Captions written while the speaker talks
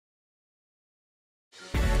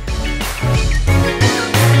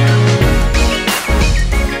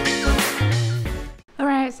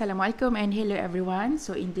Assalamualaikum and hello everyone.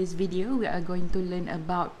 So in this video we are going to learn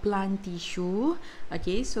about plant tissue.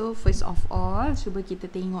 Okay, so first of all, cuba kita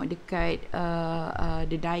tengok dekat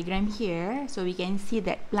the diagram here. So we can see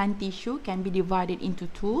that plant tissue can be divided into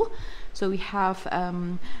two. So we have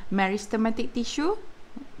meristematic tissue,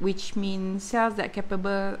 which means cells that are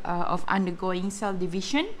capable of undergoing cell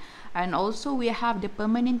division, and also we have the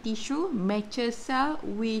permanent tissue, mature cell,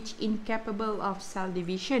 which incapable of cell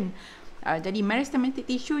division. Jadi meristematic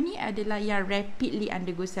tissue ni adalah yang rapidly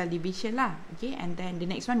undergo cell division lah. Okay, and then the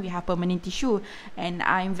next one we have permanent tissue, and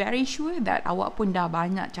I'm very sure that awak pun dah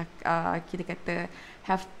banyak kita kata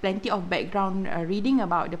have plenty of background reading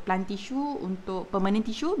about the plant tissue untuk permanent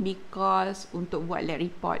tissue, because untuk buat lab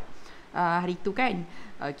report hari tu kan.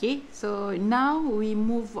 Okay, so now we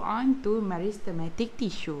move on to meristematic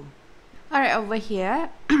tissue. Alright, over here,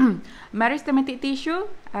 meristematic tissue,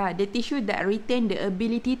 the tissue that retain the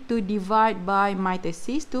ability to divide by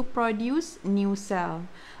mitosis to produce new cell.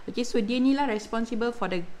 Okay, so dia ni lah responsible for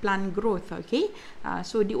the plant growth. Okay,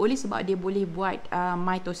 so dia oleh sebab dia boleh buat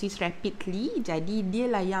mitosis rapidly, jadi dia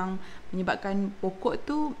lah yang menyebabkan pokok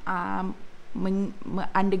tu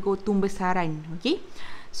undergo tumbesaran. Okay,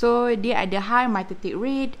 so dia ada high mitotic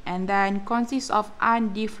rate and then consists of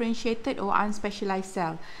undifferentiated or unspecialized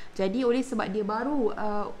cell. Jadi oleh sebab dia baru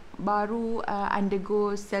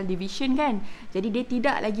undergo cell division kan, jadi dia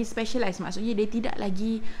tidak lagi specialized, maksudnya dia tidak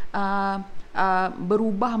lagi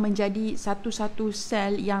berubah menjadi satu-satu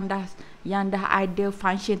sel yang dah ada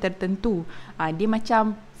function tertentu. Dia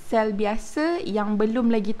macam sel biasa yang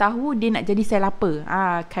belum lagi tahu dia nak jadi sel apa.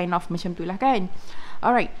 Kind of macam tu lah kan.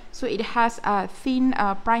 Alright, so it has a thin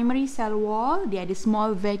primary cell wall, dia ada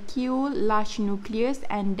small vacuole, large nucleus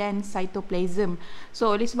and then cytoplasm. So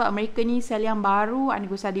oleh sebab mereka ni sel yang baru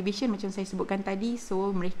undergo cell division macam saya sebutkan tadi, so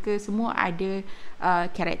mereka semua ada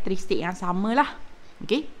karakteristik yang sama lah.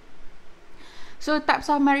 Okay, so types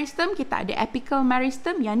of meristem, kita ada apical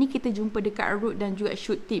meristem, yang ni kita jumpa dekat root dan juga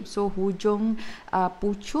shoot tip. So hujung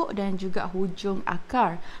pucuk dan juga hujung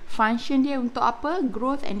akar. Function dia untuk apa?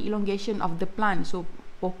 Growth and elongation of the plant. So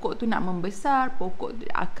pokok tu nak membesar,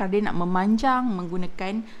 akar dia nak memanjang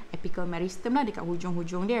menggunakan apical meristem lah dekat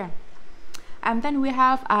hujung-hujung dia. And then we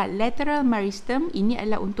have lateral meristem. Ini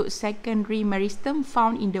adalah untuk secondary meristem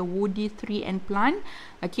found in the woody tree and plant.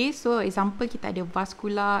 Okay, so example kita ada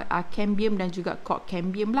vascular cambium dan juga cork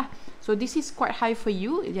cambium lah. So this is quite high for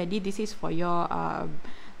you. Jadi this is for your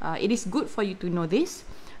it is good for you to know this.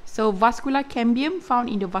 So vascular cambium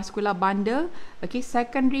found in the vascular bundle. Okay,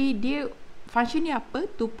 secondary dia function dia apa?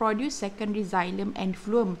 To produce secondary xylem and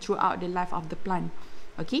phloem throughout the life of the plant.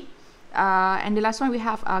 Okay. And the last one we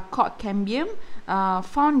have cork cambium,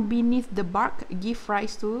 found beneath the bark, give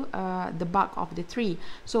rise to the bark of the tree.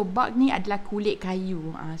 So bark ni adalah kulit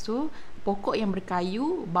kayu. So pokok yang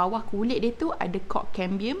berkayu, bawah kulit dia tu ada cork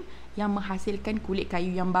cambium yang menghasilkan kulit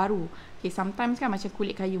kayu yang baru. Okay, sometimes kan macam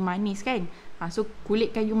kulit kayu manis kan. So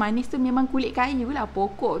kulit kayu manis tu memang kulit kayu lah.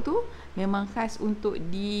 Pokok tu memang khas untuk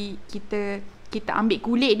kita ambil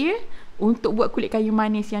kulit dia untuk buat kulit kayu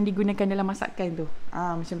manis yang digunakan dalam masakan tu.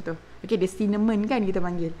 Macam tu. Okay, dia cinnamon kan kita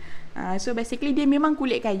panggil. So basically dia memang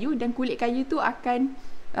kulit kayu, dan kulit kayu tu akan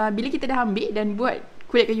bila kita dah ambil dan buat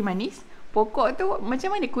kulit kayu manis, pokok tu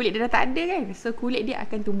macam mana kulit dia dah tak ada kan. So kulit dia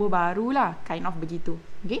akan tumbuh baru lah, kind of begitu.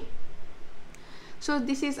 Okay. So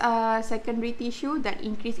this is secondary tissue that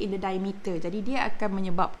increase in the diameter. Jadi dia akan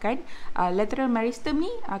menyebabkan lateral meristem ni,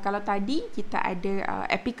 kalau tadi kita ada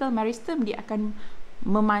apical meristem, dia akan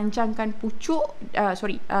memanjangkan pucuk,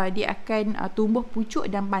 dia akan tumbuh pucuk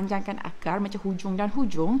dan panjangkan akar macam hujung dan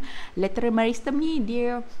hujung. Lateral meristem ni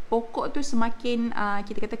dia pokok tu semakin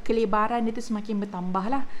kita kata kelebaran dia tu semakin bertambah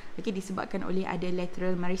lah. Okay, disebabkan oleh ada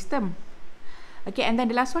lateral meristem. Okay, and then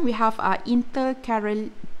the last one we have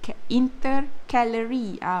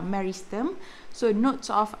intercalary meristem. So nodes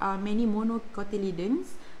of many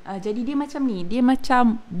monocotyledons. Jadi dia macam ni, dia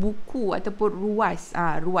macam buku ataupun ruas,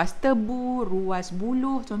 ruas tebu, ruas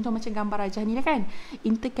buluh, contoh macam gambar rajah ni lah kan.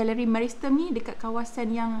 Intercalary meristem ni dekat kawasan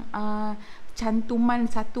yang cantuman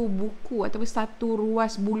satu buku ataupun satu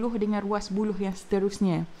ruas buluh dengan ruas buluh yang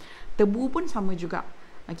seterusnya. Tebu pun sama juga.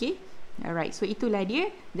 Okay, alright, so itulah dia.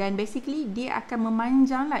 Dan basically dia akan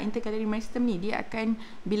memanjang lah intercalary meristem ni. Dia akan,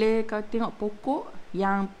 bila kau tengok pokok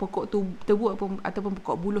yang pokok tebu ataupun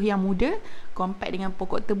pokok buluh yang muda compare dengan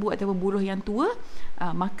pokok tebu ataupun buluh yang tua,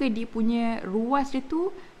 maka dia punya ruas dia tu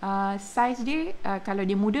size dia, kalau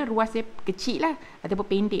dia muda ruas dia kecil lah ataupun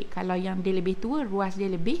pendek. Kalau yang dia lebih tua, ruas dia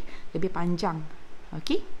lebih panjang.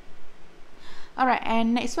 Okay. Alright,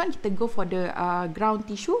 and next one kita go for the ground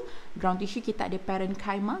tissue. Ground tissue kita ada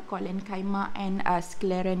parenchyma, collenchyma and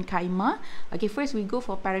sclerenchyma. Okay, first we go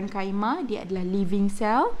for parenchyma. Dia adalah living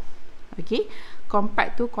cell. Okay,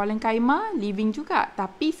 compared to collenchyma, living juga.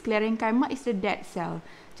 Tapi sclerenchyma is the dead cell.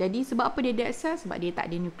 Jadi sebab apa dia dead cell? Sebab dia tak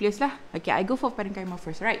ada nucleus lah. Okay, I go for parenchyma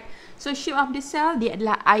first, right? So shape of the cell, dia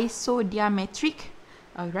adalah isodiametric.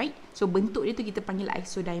 Alright, so bentuk dia tu kita panggil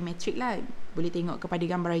isodiametric lah. Boleh tengok kepada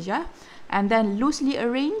gambar aja. And then loosely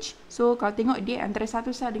arranged. So kalau tengok dia antara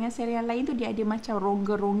satu sel dengan sel yang lain tu, dia ada macam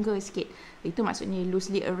rongga-rongga sikit. Itu maksudnya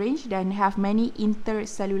loosely arranged dan have many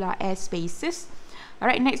intercellular air spaces.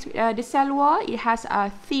 Alright, next the cell wall, it has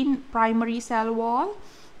a thin primary cell wall.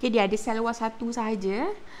 Okay, dia ada cell wall satu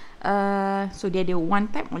sahaja. So dia ada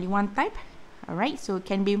only one type. Alright, so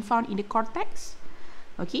can be found in the cortex.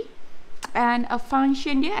 Okay. And a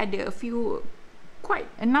function dia ada quite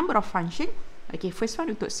a number of function. Okay, first one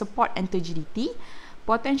untuk support and turgidity,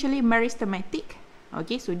 potentially meristematic.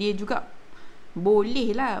 Okay, so dia juga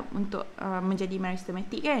boleh lah untuk menjadi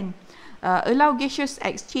meristematic kan. Allow gaseous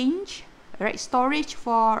exchange, right? Storage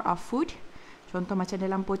for food, contoh macam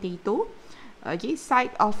dalam potato. Okay,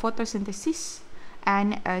 site of photosynthesis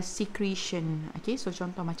and secretion. Okay, so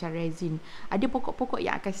contoh macam resin. Ada pokok-pokok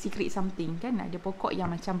yang akan secrete something kan. Ada pokok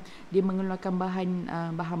yang macam dia mengeluarkan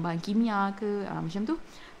bahan-bahan kimia ke, macam tu.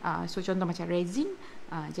 So contoh macam resin.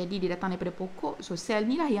 Jadi dia datang daripada pokok. So sel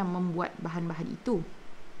ni lah yang membuat bahan-bahan itu.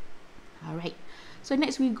 Alright. So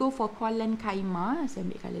next we go for collenchyma. Saya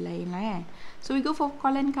ambil colour lain lah kan. So we go for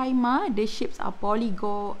collenchyma. The shapes are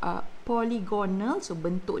polygonal. So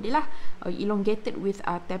bentuk dia lah elongated with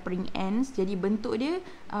tapering ends. Jadi bentuk dia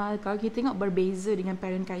kalau kita tengok berbeza dengan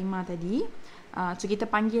parenchyma tadi. So kita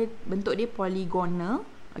panggil bentuk dia polygonal.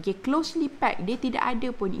 Okay, closely packed. Dia tidak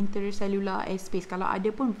ada pun intercellular air space. Kalau ada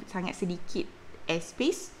pun sangat sedikit air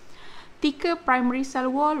space. Thicker primary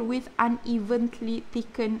cell wall with unevenly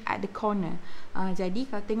thickened at the corner. Jadi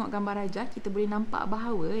kalau tengok gambar rajah, kita boleh nampak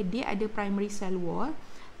bahawa dia ada primary cell wall,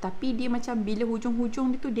 tapi dia macam bila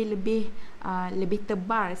hujung-hujung dia tu dia lebih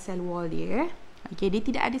tebal cell wall dia. Okay, dia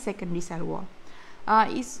tidak ada secondary cell wall.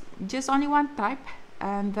 It's just only one type,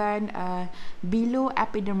 and then below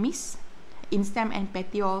epidermis in stem and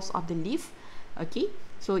petioles of the leaf. Okay,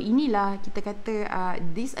 so inilah kita kata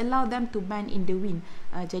this allow them to bend in the wind.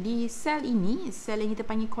 Jadi sel ini, sel yang kita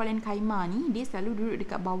panggil collenchyma ni, dia selalu duduk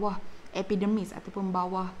dekat bawah epidermis ataupun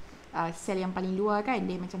bawah sel yang paling luar kan.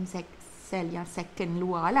 Dia macam sel yang second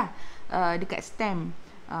luar lah, dekat stem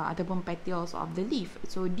ataupun petioles of the leaf.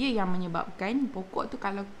 So dia yang menyebabkan pokok tu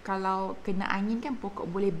kalau kena angin kan,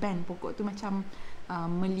 pokok boleh bend. Pokok tu macam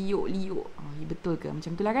meliuk-liuk. Betul ke?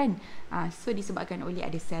 Macam itulah kan. So disebabkan oleh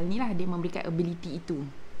ada sel ni lah, dia memberikan ability itu.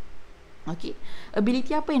 Okay,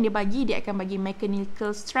 ability apa yang dia bagi? Dia akan bagi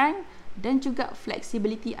mechanical strength dan juga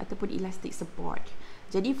flexibility ataupun elastic support.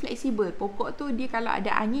 Jadi fleksibel. Pokok tu dia kalau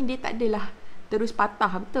ada angin, dia tak adalah terus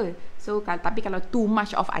patah, betul. So tapi kalau too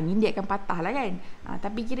much of angin, dia akan patah lah kan.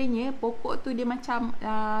 Tapi kiranya pokok tu dia macam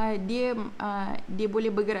dia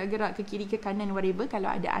boleh bergerak-gerak ke kiri ke kanan whatever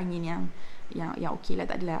kalau ada angin yang okey lah,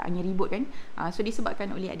 tak adalah angin ribut kan. So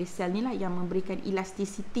disebabkan oleh ada sel ni lah yang memberikan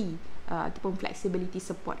elasticity ataupun flexibility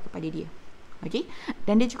support kepada dia. Okay,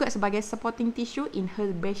 dan dia juga sebagai supporting tissue in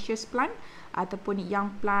herbaceous plant ataupun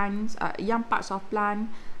young plants, young parts of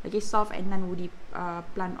plant. Okay, soft and non-woody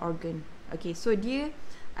plant organ. Okay, so dia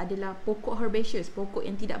adalah pokok herbaceous, pokok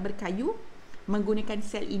yang tidak berkayu, menggunakan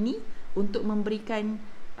sel ini untuk memberikan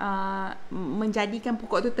menjadikan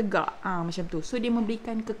pokok tu tegak, macam tu. So dia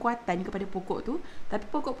memberikan kekuatan kepada pokok tu. Tapi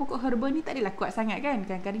pokok-pokok herba ni tak adalah kuat sangat kan.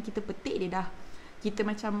 Kadang-kadang kita petik dia dah, kita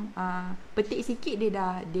macam petik sikit dia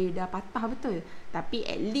dah patah, betul. Tapi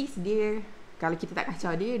at least dia, kalau kita tak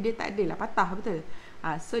kacau dia tak adalah patah, betul.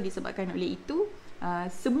 So disebabkan oleh itu,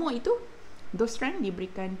 semua itu those strength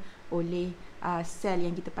diberikan oleh sel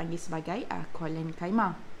yang kita panggil sebagai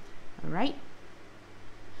collenchyma. Alright.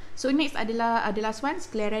 So next adalah last one,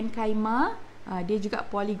 sclerenchyma. Dia juga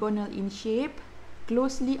polygonal in shape,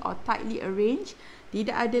 closely or tightly arranged.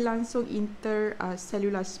 Tidak ada langsung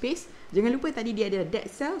intercellular space. Jangan lupa tadi dia ada dead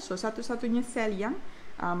cell. So satu-satunya sel yang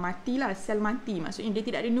matilah, sel mati. Maksudnya dia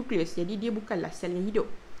tidak ada nukleus. Jadi dia bukanlah sel yang hidup.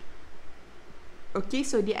 Okay,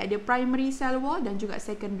 so dia ada primary cell wall dan juga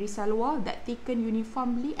secondary cell wall that thicken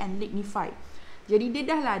uniformly and lignified. Jadi dia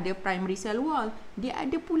dah lah ada primary cell wall, dia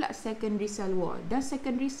ada pula secondary cell wall, dan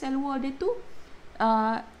secondary cell wall dia tu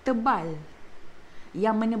tebal.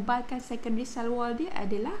 Yang menebalkan secondary cell wall dia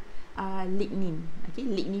adalah lignin. Okay,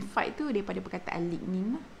 lignified tu daripada perkataan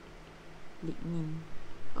lignin lah. Lignin.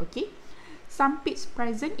 Okay, some pits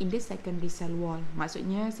present in the secondary cell wall.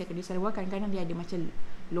 Maksudnya secondary cell wall kadang-kadang dia ada macam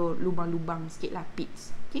lubang-lubang sikit lah,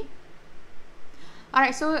 pits. Okay.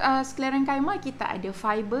 Alright, so sclerenchyma kita ada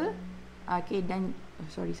fiber. Okay, dan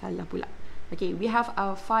salah pula. Okay, we have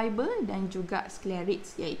fiber dan juga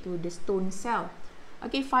sclerids, iaitu the stone cell.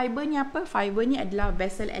 Okay, fiber ni apa? Fiber ni adalah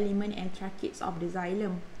vessel element and tracheids of the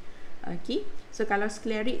xylem. Okay, so kalau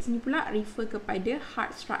sclerids ni pula refer kepada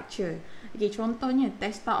hard structure. Okay, contohnya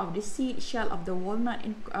testa of the seed, shell of the walnut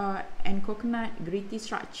and coconut, gritty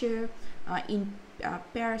structure in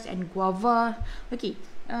pears and guava. Okay,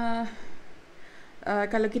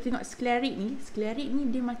 kalau kita tengok sclerid ni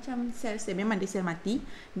dia macam sel memang dia sel mati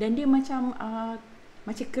dan dia macam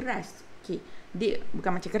keras. Okay, dia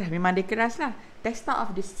bukan macam keras, memang dia keras lah. Testa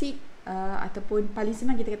of the seed ataupun paling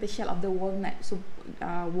senang kita kata shell of the walnut. So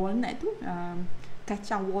walnut tu,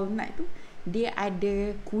 kacang walnut tu dia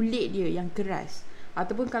ada kulit dia yang keras.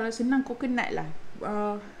 Ataupun kalau senang coconut lah,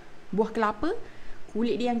 buah kelapa,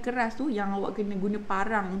 kulit dia yang keras tu yang awak kena guna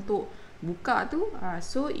parang untuk buka tu,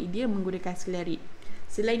 so dia menggunakan sclerid.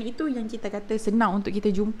 Selain itu, yang kita kata senang untuk kita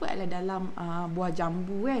jumpa adalah dalam buah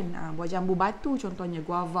jambu kan, buah jambu batu contohnya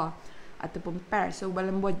guava ataupun pear. So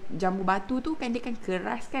dalam buah jambu batu tu kan dia kan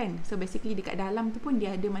keras kan, so basically dekat dalam tu pun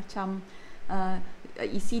dia ada macam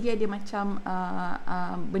isi dia ada macam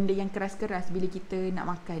benda yang keras-keras bila kita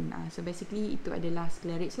nak makan. So basically itu adalah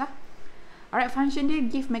sclerids lah. Alright, function dia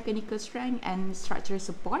give mechanical strength and structural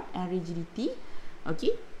support and rigidity.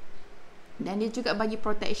 Okay, dan dia juga bagi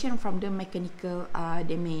protection from the mechanical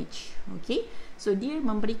damage. Okay, so dia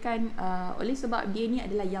memberikan oleh sebab dia ni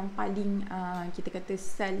adalah yang paling kita kata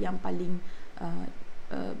sel yang paling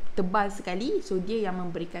tebal sekali, so dia yang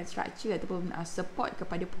memberikan structure ataupun support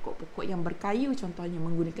kepada pokok-pokok yang berkayu contohnya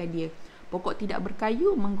menggunakan dia. Pokok tidak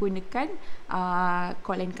berkayu menggunakan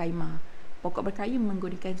Collenchyma. Pokok berkayu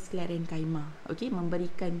menggunakan Sclerenchyma. Okay,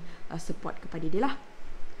 memberikan support kepada dia lah.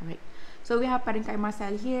 Alright. So we have parenchyma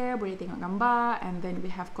cell here, boleh tengok gambar, and then we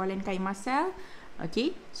have Collenchyma cell.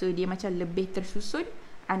 Okay, so dia macam lebih tersusun,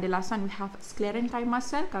 and the last one we have Sclerenchyma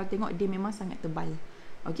cell. Kalau tengok dia memang sangat tebal.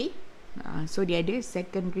 Okay, so dia ada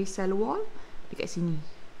secondary cell wall dekat sini.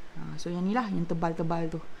 So yang ni lah yang tebal-tebal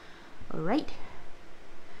tu. Alright.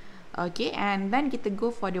 Okay, and then kita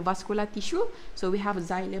go for the vascular tissue. So we have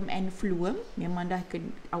xylem and phloem. Memang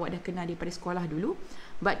awak dah kenal daripada sekolah dulu.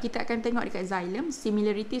 But kita akan tengok dekat xylem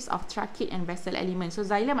similarities of tracheid and vessel element. So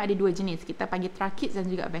xylem ada dua jenis, kita panggil tracheids dan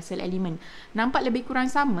juga vessel element. Nampak lebih kurang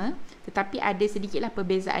sama, tetapi ada sedikitlah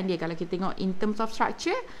perbezaan dia. Kalau kita tengok in terms of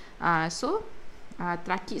structure,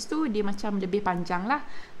 tracheids tu dia macam lebih panjang lah.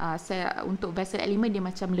 Untuk vessel element dia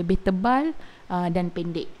macam lebih tebal dan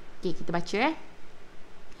pendek. Okay, kita baca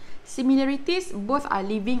Similarities, both are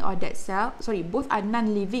living or dead cell. Both are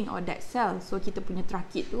non-living or dead cell. So kita punya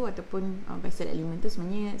tracheid tu ataupun vessel element tu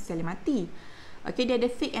sebenarnya sel mati. Okay, dia ada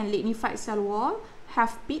thick and lignified cell wall,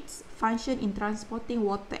 have pits, function in transporting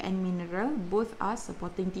water and mineral. Both are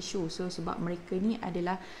supporting tissue. So sebab mereka ni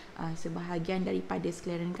adalah sebahagian daripada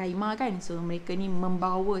Sclerenchyma kan. So mereka ni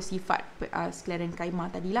membawa sifat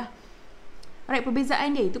Sclerenchyma tadilah. Alright,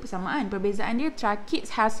 perbezaan dia itu persamaan. Perbezaan dia,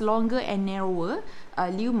 tracheids has longer and narrower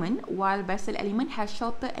lumen, while vessel element has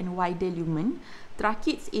shorter and wider lumen.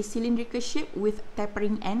 Tracheids is cylindrical shape with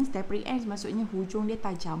tapering ends. Tapering ends maksudnya hujung dia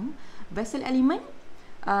tajam.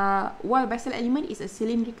 While vessel element is a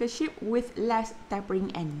cylindrical shape with less tapering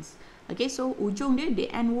ends. Okay, so ujung dia, the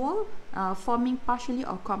end wall, forming partially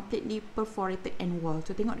or completely perforated end wall.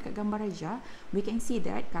 So tengok dekat gambar aja, we can see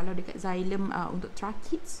that kalau dekat xylem untuk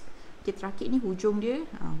tracheids, okay, tracheid ni hujung dia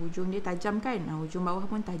tajam kan, hujung bawah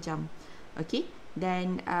pun tajam. Okay,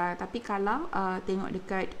 dan tapi kalau tengok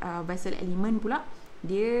dekat vessel element pula,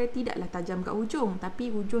 dia tidaklah tajam kat hujung, tapi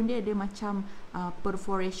hujung dia ada macam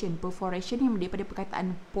perforation. Perforation ni daripada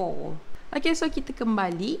perkataan pore. Okay, so kita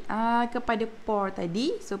kembali kepada pore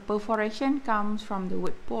tadi. So perforation comes from the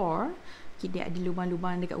word pore. Okay, dia ada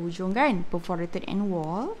lubang-lubang dekat hujung kan, perforated end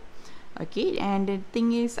wall. Okay, and the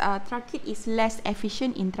thing is tracheid is less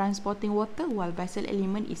efficient in transporting water, while vessel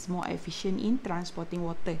element is more efficient in transporting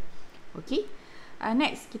water. Okay,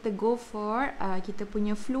 next kita go for kita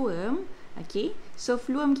punya phloem. Okay, so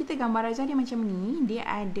phloem kita gambar aja dia macam ni. Dia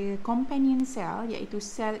ada companion cell, iaitu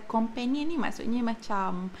sel companion ni maksudnya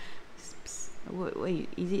macam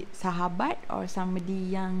is it sahabat or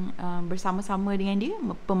somebody yang bersama-sama dengan dia,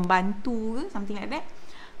 pembantu ke, something like that.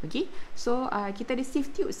 Okay, so kita ada sieve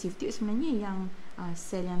tube. Sieve tube sebenarnya yang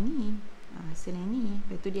sel yang ni, sel yang ni,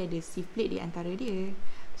 lepas tu dia ada sieve plate di antara dia.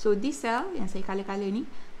 So this cell yang saya colour-colour ni,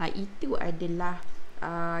 itu adalah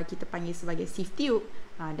kita panggil sebagai sieve tube,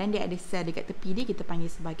 dan dia ada sel dekat tepi dia, kita panggil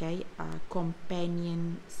sebagai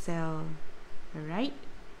companion cell. Alright.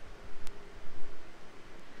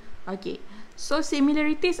 Okay, so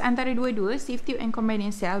similarities antara dua-dua, sieve tube and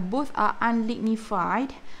companion cell, both are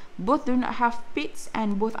unlignified, both do not have pits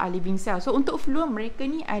and both are living cell. So untuk fluor, mereka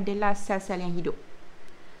ni adalah sel-sel yang hidup.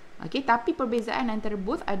 Okay, tapi perbezaan antara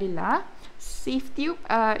both adalah sieve tube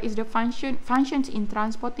is the functions in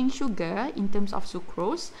transporting sugar in terms of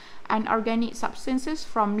sucrose and organic substances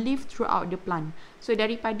from leaf throughout the plant. So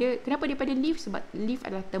kenapa daripada leaf? Sebab leaf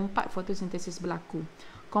adalah tempat fotosintesis berlaku.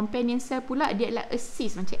 Companion cell pula dia adalah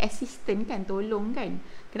assist, macam assistant kan, tolong kan.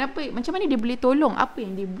 Kenapa? Macam mana dia boleh tolong? Apa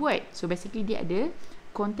yang dia buat? So basically dia ada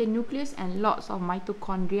contain nucleus and lots of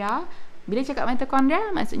mitochondria. Bila cakap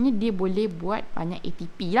mitochondria, maksudnya dia boleh buat banyak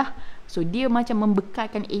ATP lah. So dia macam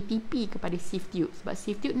membekalkan ATP kepada sieve tube. Sebab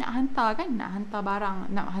sieve tube nak hantar kan, nak hantar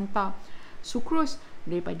barang, nak hantar sucrose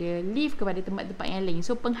daripada leaf kepada tempat-tempat yang lain.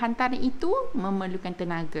 So penghantaran itu memerlukan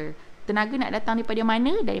tenaga. Tenaga nak datang daripada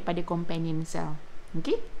mana? Daripada companion cell.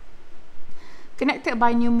 Okay. Connected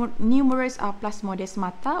by numerous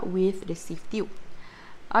plasmodesmata with the sieve tube.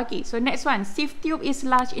 Okay, so next one. Sieve tube is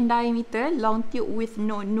large in diameter, long tube with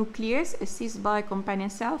no nucleus, assisted by companion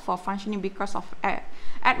cell for functioning because of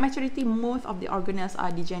at maturity most of the organelles are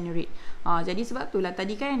degenerate. Jadi sebab itulah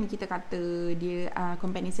tadi kan kita kata dia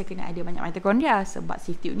companion cell kena ada banyak mitochondria, sebab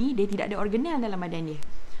sieve tube ni dia tidak ada organelle dalam badan dia.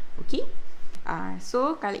 Okay.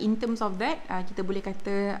 So kalau in terms of that, kita boleh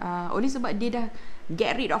kata oleh sebab dia dah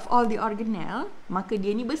get rid of all the organelle, maka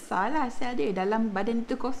dia ni besar lah sel dia, dalam badan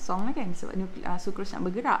itu kosong lah kan, sebab sucrose nak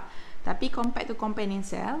bergerak. Tapi compared to companion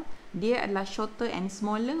cell, dia adalah shorter and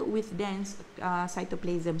smaller with dense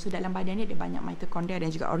cytoplasm. So dalam badan dia ada banyak mitochondria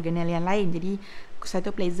dan juga organelle yang lain, jadi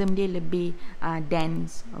cytoplasm dia lebih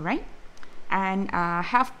dense. Alright. And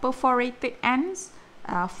have perforated ends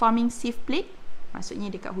forming sieve plate.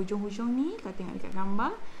 Maksudnya dekat hujung-hujung ni, kalau tengok dekat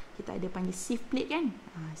gambar, kita ada panggil sieve plate kan.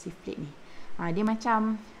 Sieve plate ni. Dia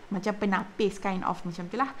macam penapis kind of macam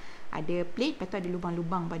tu lah. Ada plate, lepas tu ada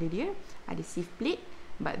lubang-lubang pada dia. Ada sieve plate.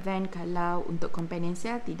 But then kalau untuk companion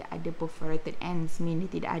cell, tidak ada perforated ends.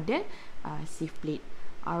 Meaning dia tidak ada sieve plate.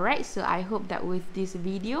 Alright, so I hope that with this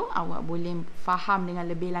video, awak boleh faham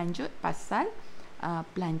dengan lebih lanjut pasal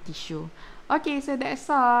plant tissue. Okay, so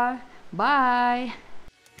that's all. Bye.